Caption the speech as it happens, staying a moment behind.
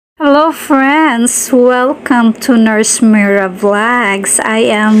friends, welcome to Nurse Mira Vlogs. I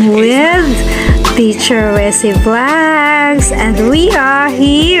am with Teacher Racee Vlogs and we are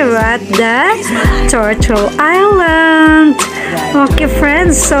here at the Turtle Island. Okay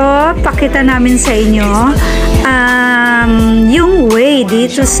friends, so pakita namin sa inyo yung way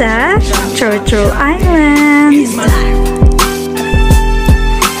dito sa Turtle Island.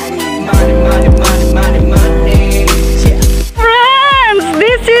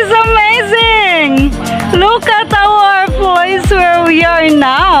 This is amazing! Look at our place where we are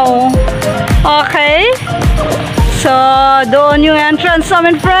now. Okay? So, doon yung entrance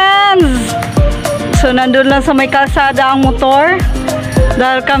namin, friends. So, nandun lang sa may kalsada ang motor.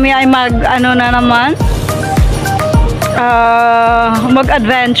 Dahil kami ay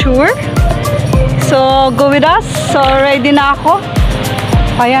mag-adventure. So, go with us. So, ready na ako.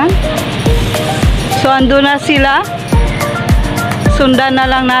 Ayan. So, andun na sila. Sundan na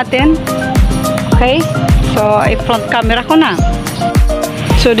lang natin. Okay? So, i-front camera ko na.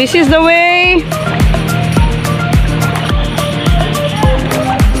 So, this is the way.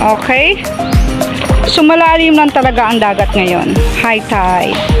 Okay? So, malalim lang talaga ang dagat ngayon. High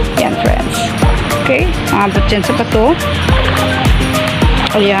tide. Yan, friends. Okay? Abot dyan sa pato.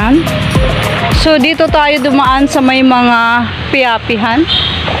 Ayan. So, dito tayo dumaan sa may mga piyapihan.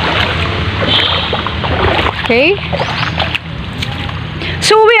 Okay?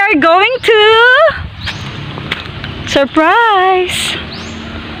 So we are going to surprise.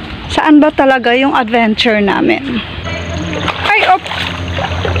 Saan ba talaga yung adventure namin? Ay, op.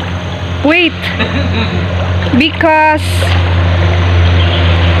 Wait. Because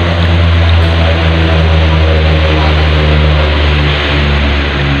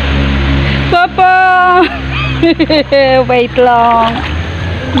Papa. Wait lang.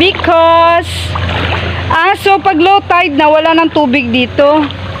 Because so pag low tide na, wala ng tubig dito.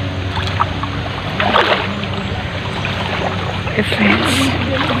 Okay, friends.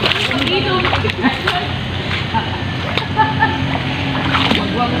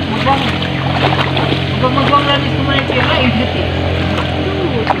 Magwang lang ito man ito yung exit eh.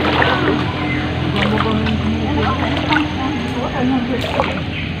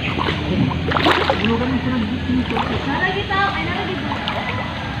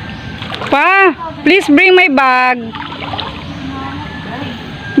 Pa, please bring my bag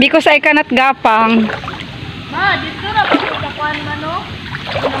because I cannot gapang. Ma, dito na ba ito kakuan man no?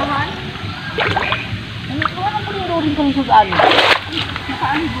 Unahan? Ano ko ang pulurin kong sugaan?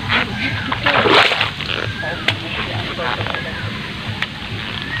 Nasaan?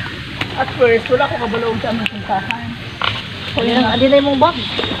 At first, wala ko kabalaw sa aming puntahan. So yun ang adinay mong bag.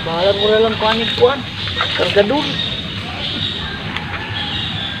 Bahala mo na lang kuan. Kargadun.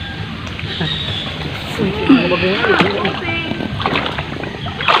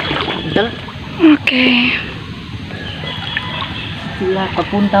 Okay. Sila,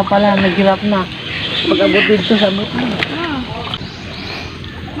 papunta pala, naghirap na. Pag-abot dito sa abot na.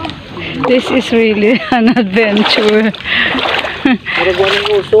 This is really an adventure. Maragwa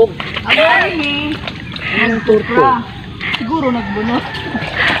ng usog. Abay, anong turto? Siguro nagbunot.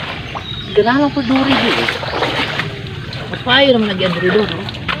 Ganang po duri dito. Mas payo naman nag-andri doon, no?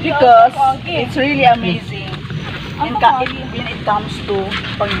 Because it's really amazing when it comes to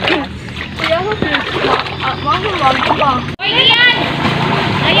pag-gas. Hoy, Gian!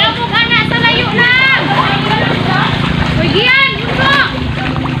 Ayaw mo ka na sa layo lang! Hoy, Gian! Gusto!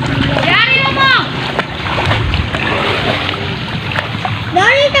 Yari mo!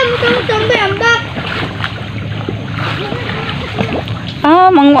 Dari, tambay ang bak!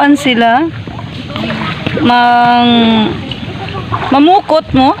 Manguan sila. Mamukot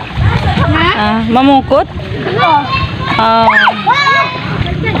mo? Mamukot?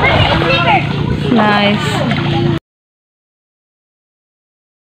 Nice.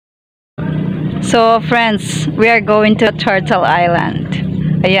 So friends, we are going to Turtle Island.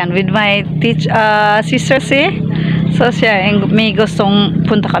 Ayan, with my sister si. So siya, may gustong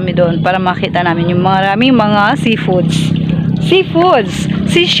punta kami doon para makita namin yung maraming mga seafoods.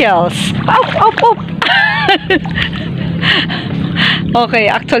 Seashells. Op.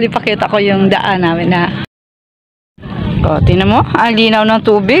 Okay, actually pakita ko yung daan namin na. Tingnan mo, ang linaw ng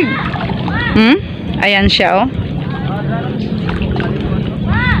tubig. Ayan siya, oh.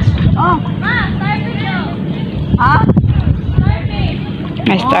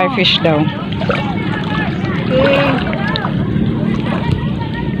 May starfish daw. Okay.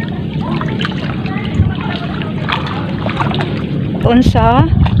 Unsa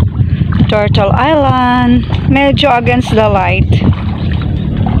Turtle Island, medyo against the light.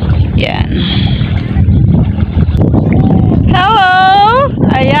 Yan. Hello!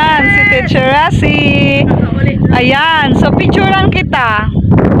 Ayan, si Teacher Racee. Ayan. So, picturean kita.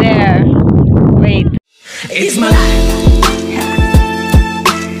 There. Wait. It's my life.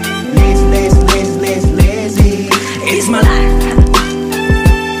 Lazy. It's my life.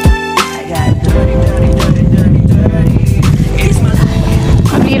 I got dirty. It's my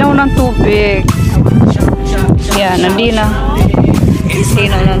life. Ang linaw ng tubig. Yan, hindi na.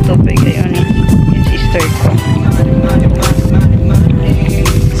 Linaw ng tubig. Ayun. Yung sister ko.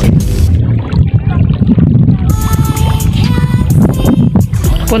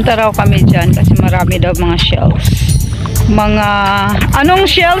 Punta raw kami dyan kasi marami daw mga shells. Mga... Anong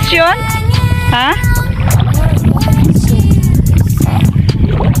shells yun? Ha?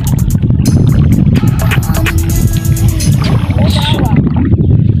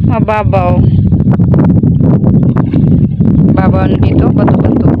 Mababaw. Babaw dito,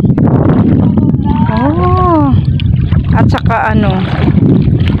 bato-bato. Oh. At saka ano,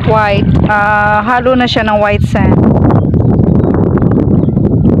 white. Halo na siya ng white sand.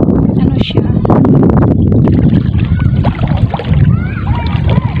 Ano siya?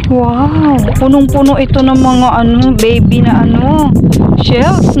 Wow, punong-puno ito ng mga ano, baby na ano,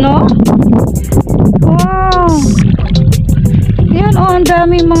 shells, no? Wow. Yan, oh, ang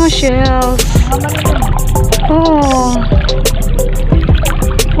daming mga shells. Oh.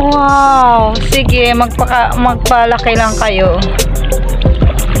 Wow. Sige, magpalaki lang kayo.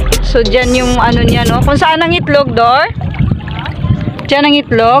 So, dyan yung ano niya, no? Kung saan ang itlog, Dor? Dyan ang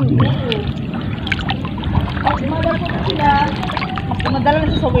itlog? Madala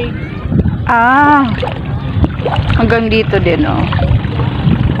na sa waves. Ah. Hanggang dito din, oh.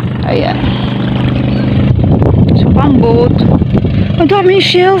 Ayan. So, pang boat. Ang daming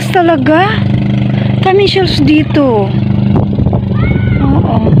shells talaga. Daming shells dito.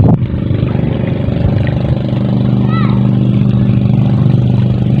 Oo.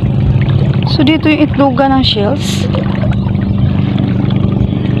 So, dito yung itlogan ng shells.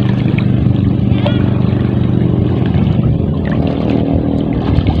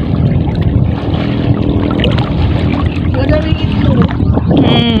 Daming itlog.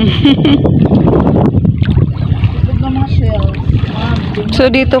 Itlog ng mga shells. So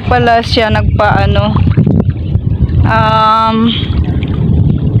dito pala siya nagpaano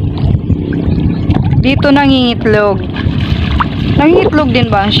dito nangingitlog din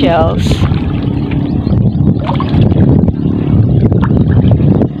ba ang shells?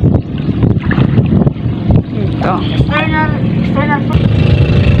 Ito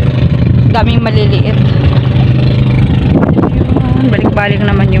daming maliliit. Balik-balik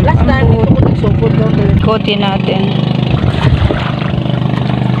naman yung kote natin.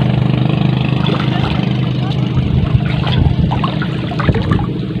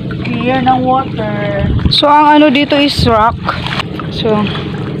 Clear ng water. So, ang ano dito is rock. So,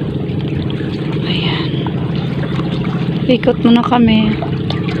 ayan. Ikot muna kami.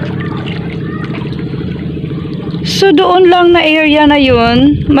 So, doon lang na area na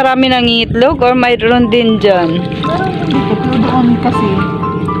yun, marami nang itlog or mayroon din dyan? Dito doon kasi.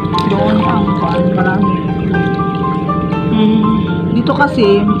 Doon ang marami. Dito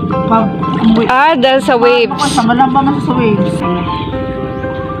kasi, Dahil sa waves. Malambang na sa waves.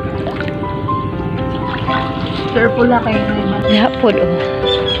 Careful na kayo naman. Yeah, po doon.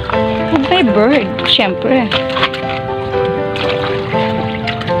 Oh, may bird. Siyempre.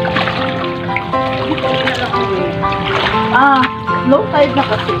 Low tide na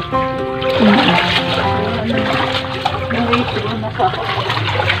kasi. May wave doon na sa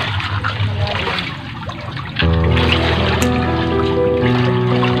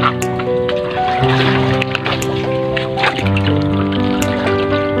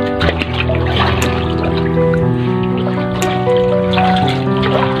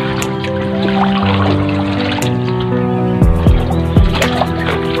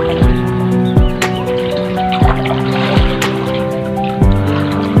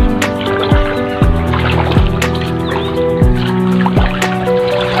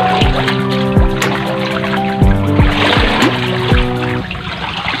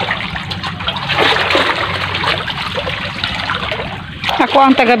Ako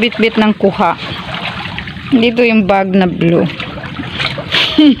ang taga-bit-bit ng kuha. Dito yung bag na blue.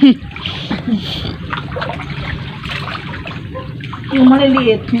 yung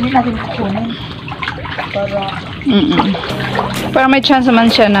maliliit, hindi natin kukunin. Para may chance naman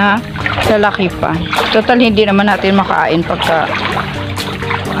siya na lalaki pa. Total, hindi naman natin makain pagka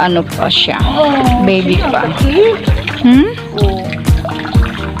ano pa siya. Baby pa.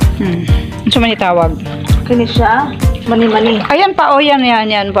 Ano man itawag? Kini siya? Mani-mani. Ayan pa,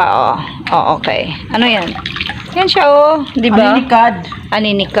 yan pa, oh, okay. Ano yan? Yan siya, oh, di ba? Manilikad.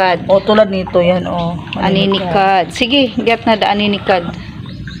 Aninikad. O, tulad nito, yan, o. Aninikad. Sige, get na da aninikad.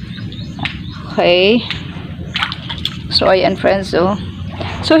 Okay. So, ayan, friends, oh.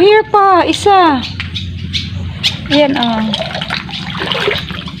 So, here pa, isa. Ayan, oh.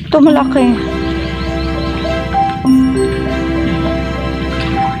 Ito malaki.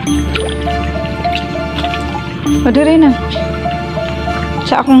 Madari na.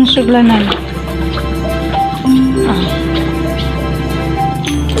 Sa akong sudlanan. Ah.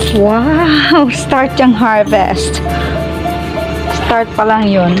 Wow! Start yung harvest. Start pa lang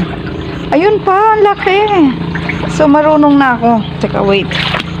yun. Ayun pa, ang laki. So, marunong na ako. Teka, wait.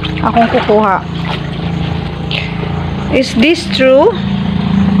 Akong kukuha. Is this true?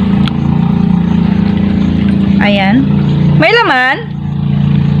 Ayan. May laman?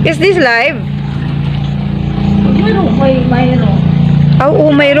 Is this live? Mayroon. Oo,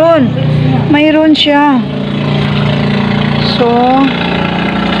 mayroon. Mayroon siya. So,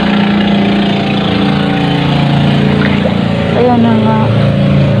 ayan na nga.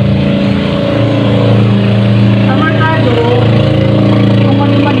 Sa merkado, kung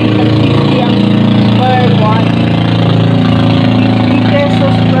mani-mani, 50 ang per one. 50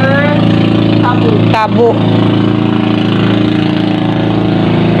 pesos per tabo. Tabo.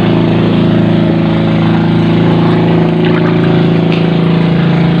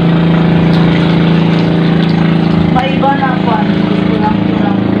 May iba na po.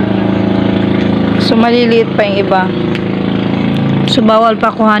 So, maliliit pa yung iba. So, bawal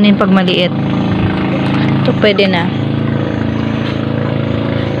pa kuhanin pag maliit. Ito, pwede na.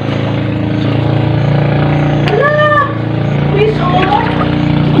 Fish, oh.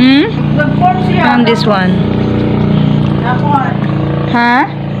 Hmm? Nag-form siya. And this one. Nakuha. Ha?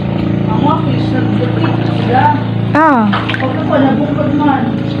 Ang mga fish, nag-depict sila. Ah. Pagka pa, nabungkod man.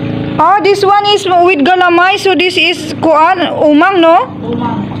 Oh, this one is with galamay. So, this is kuan, umang, no?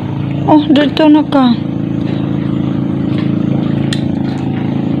 Umang. Oh, dito na ka.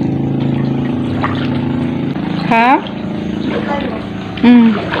 Ha? Hmm.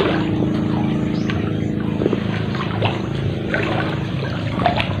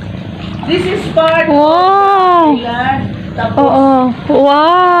 This is part Wow! yan. Tapos, Oo.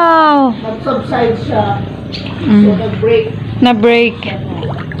 Wow! nag-subside siya. So, Mm. nag-break. Na-break.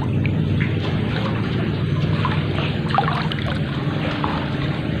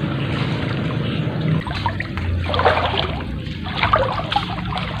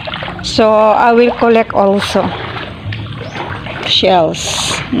 So, I will collect also shells.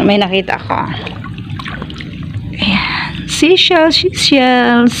 May nakita ko. Ayan. Seashells,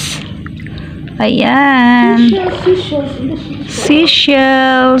 seashells. Ayan.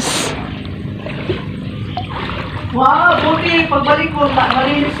 Seashells. Wow, buti. Pagbalik ko,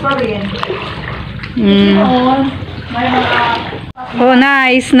 malinis pa rin. Mm. Noon, may mga... Oh,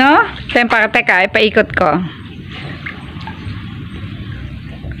 nice, no? Teka, ipaikot ko.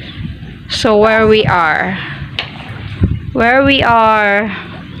 So, where we are.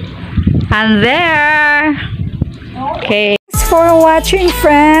 And there. Okay. Thanks for watching,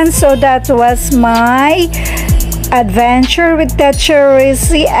 friends. So, that was my adventure with Teacher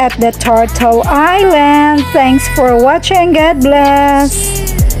Racee at the Turtle Island. Thanks for watching. God bless.